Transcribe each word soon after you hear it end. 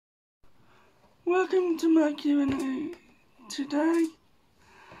Welcome to my Q&A today,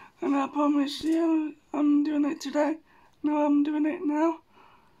 and I promise you I'm doing it today. No, I'm doing it now,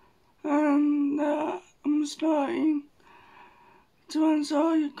 and I'm starting to answer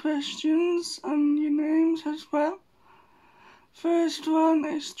all your questions and your names as well. First one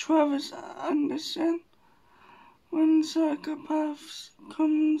is Travis Anderson. When Psychopaths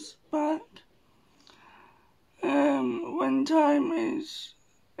comes back, when time is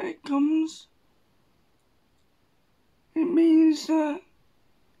it comes, it means that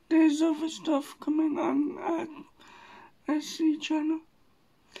there's other stuff coming on at SC channel.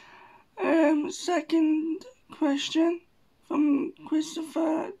 Second question from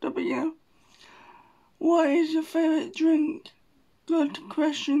Christopher W. What is your favourite drink? Good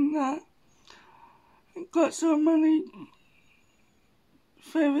question that. Got so many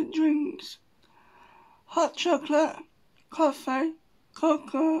favourite drinks. Hot chocolate, coffee,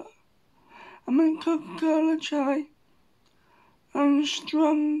 Coca-Cola cherry, and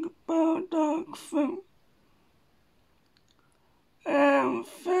strong boiled dark fruit.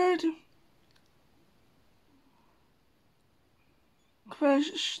 Third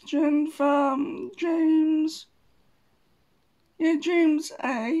question from James. James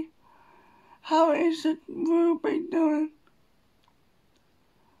A. How is it Ruby doing?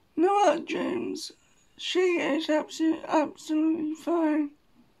 No, what, James? She is absolutely fine.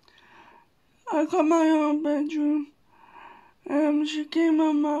 I got my own bedroom. She came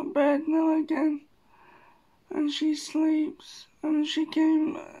on my bed now again, and she sleeps, and she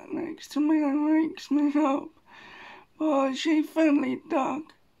came next to me and wakes me up. Boy, she's friendly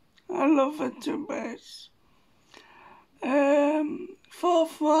dog. I love her to bits.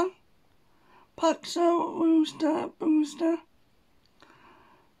 Fourth one, Paxo Rooster Booster.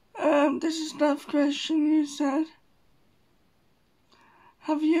 This is that question you said.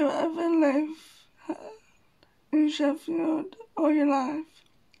 Have you ever lived in Sheffield all your life?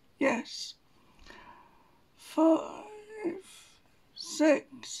 Yes.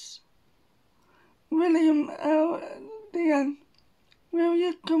 6. William L. DN. Will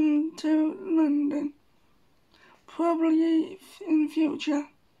you come to London? Probably in future.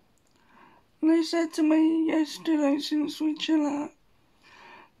 They said to me yesterday, since we chill out,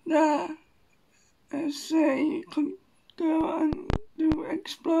 that you could go and do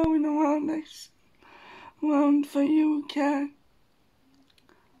exploring around the UK.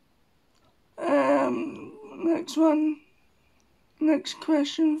 Next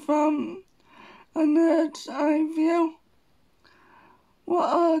question from A Nerd's Eye View. What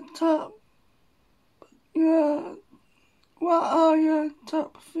are your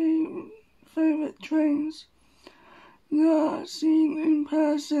top 3 favourite trains you've seen in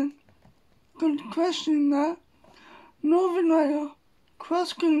person? Good question that. Northern Rail,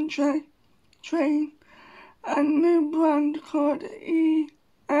 Cross Country Train, and new brand called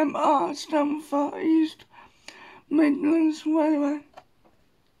EMR, stand for East Midlands Railway.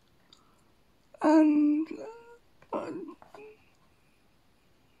 And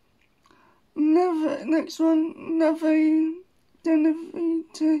next one, Never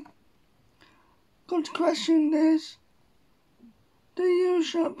Delivery. Good question this. Do you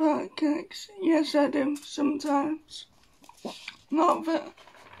shop pancakes? Yes, I do, sometimes. Not that.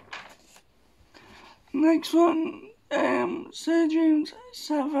 Next one, Sir James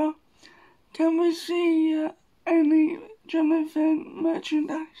Savile. Can we see any Jonathan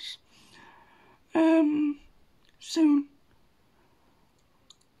merchandise? Soon.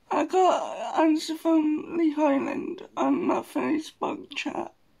 I got an answer from Lee Highland on my Facebook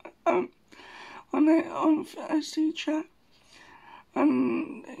chat, on SC chat,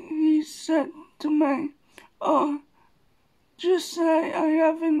 and he said to me, just say I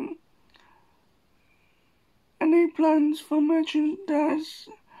haven't any plans for merchandise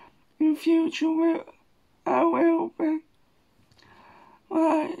in future. I will be.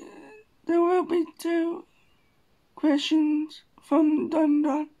 Right, there will be 2 questions from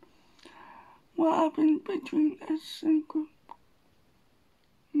Don. What happened between SC Group?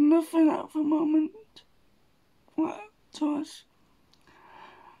 Nothing at the moment. What to us?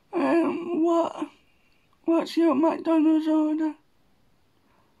 What's your McDonald's order?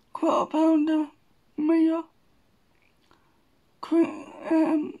 Quarter pounder meal.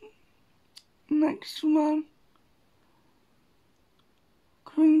 Next one.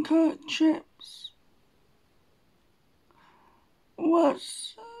 Crinkle chips.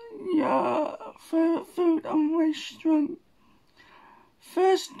 What's your favourite food and restaurant?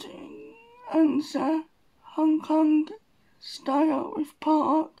 First answer, Hong Kong style with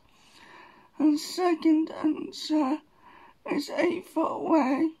pork. And second answer is 8 Foot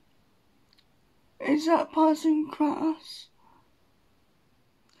Way is that passing class.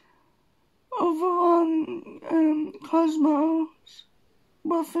 Over on Cosmos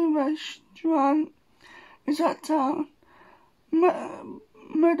Buffet Restaurant is at Town.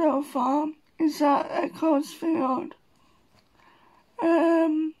 Meadow Farm is at Ecclesfield.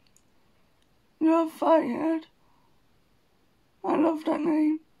 You're fired. I love that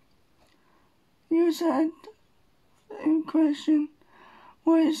name. You said in question,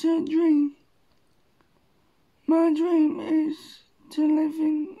 what is your dream? My dream is to live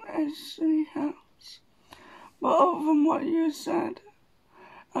in a city house. But other than what you said,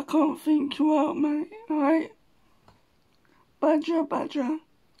 I can't think you out, mate, alright? Badger,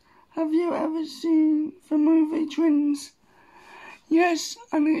 have you ever seen the movie Twins? Yes,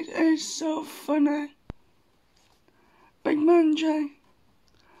 and it is so funny. Big Man J,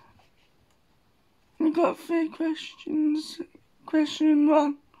 I got 3 questions. Question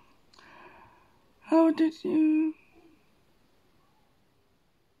 1. How did see?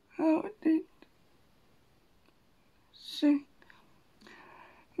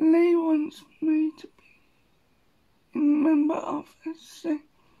 Lee wants me to be a member of SC.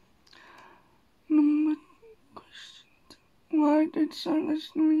 Number question 2. Why did Silas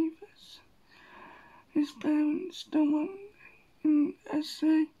leave us? His parents don't want in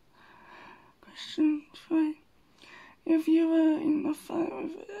SC. Question 3. If you were in a fight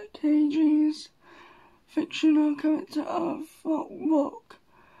with KG's fictional character of Rock,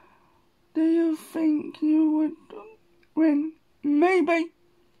 do you think you would win? Maybe.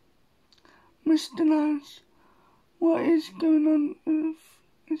 Mr. Nice, what is going on with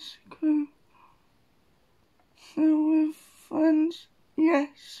this crew? Still with friends?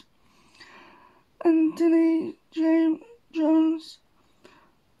 Yes. Anthony Jones,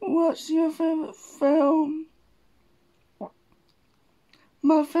 what's your favourite film?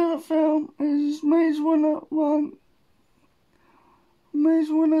 My favourite film is Maze Runner 1, Maze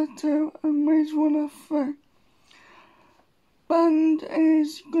Runner 2 and Maze Runner 3. Band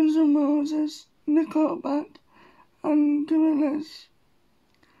is Guns N' Roses, Nickelback and Gorillaz.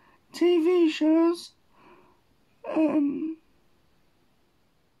 TV shows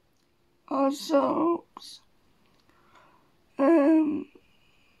are soaps. And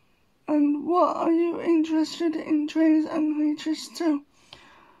what are you interested in trains and HS2?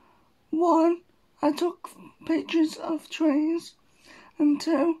 1. I took pictures of trains, and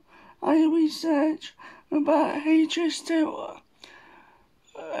 2. I research about HS2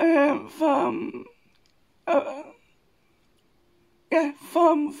 from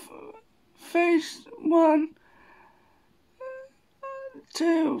phase 1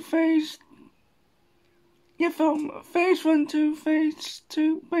 to phase from phase 1 to phase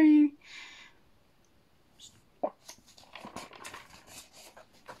 2B.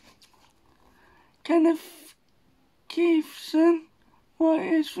 Kenneth Keithson, what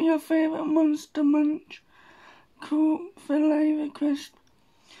is your favourite Monster Munch? Cool filet crisp,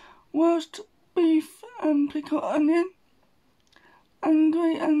 roast beef and pickled onion.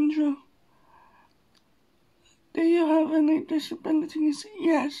 Angry Andrew, do you have any disabilities?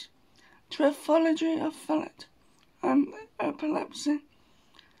 Yes. Trephology of Fallot and epilepsy.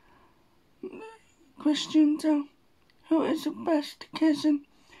 Question 2. Who is the best kissing?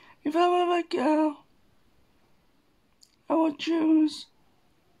 If I were a girl, I would choose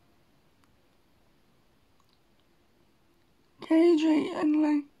KJ and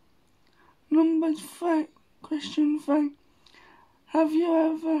Lane. Number 3. Question 3. Have you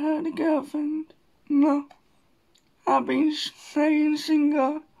ever had a girlfriend? No. I've been staying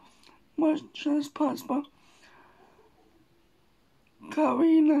single much as possible.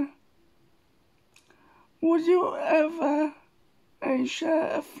 Karina, would you ever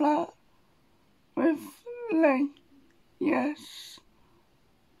share a flat with Lee? Yes.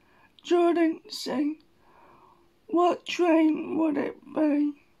 Jordan C, what train would it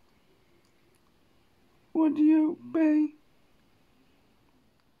be? Would you be?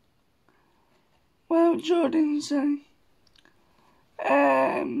 Well, Jordan C,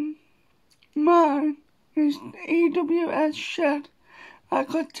 mine is EWS shed. I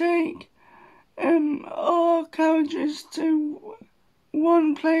could take all carriages to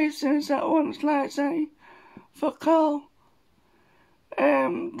one places at once, like say for coal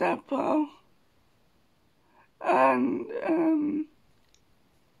depot and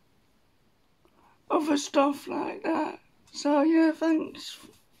other stuff like that. So yeah, thanks.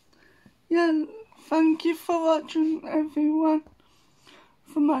 Yeah, thank you for watching, everyone,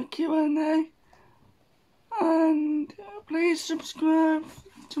 for my Q&A, and please subscribe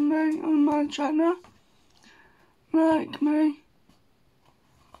to me on my channel, like me,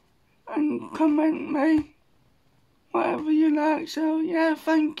 and comment me whatever you like. So yeah,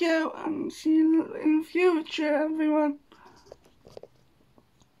 thank you, and see you in future, everyone.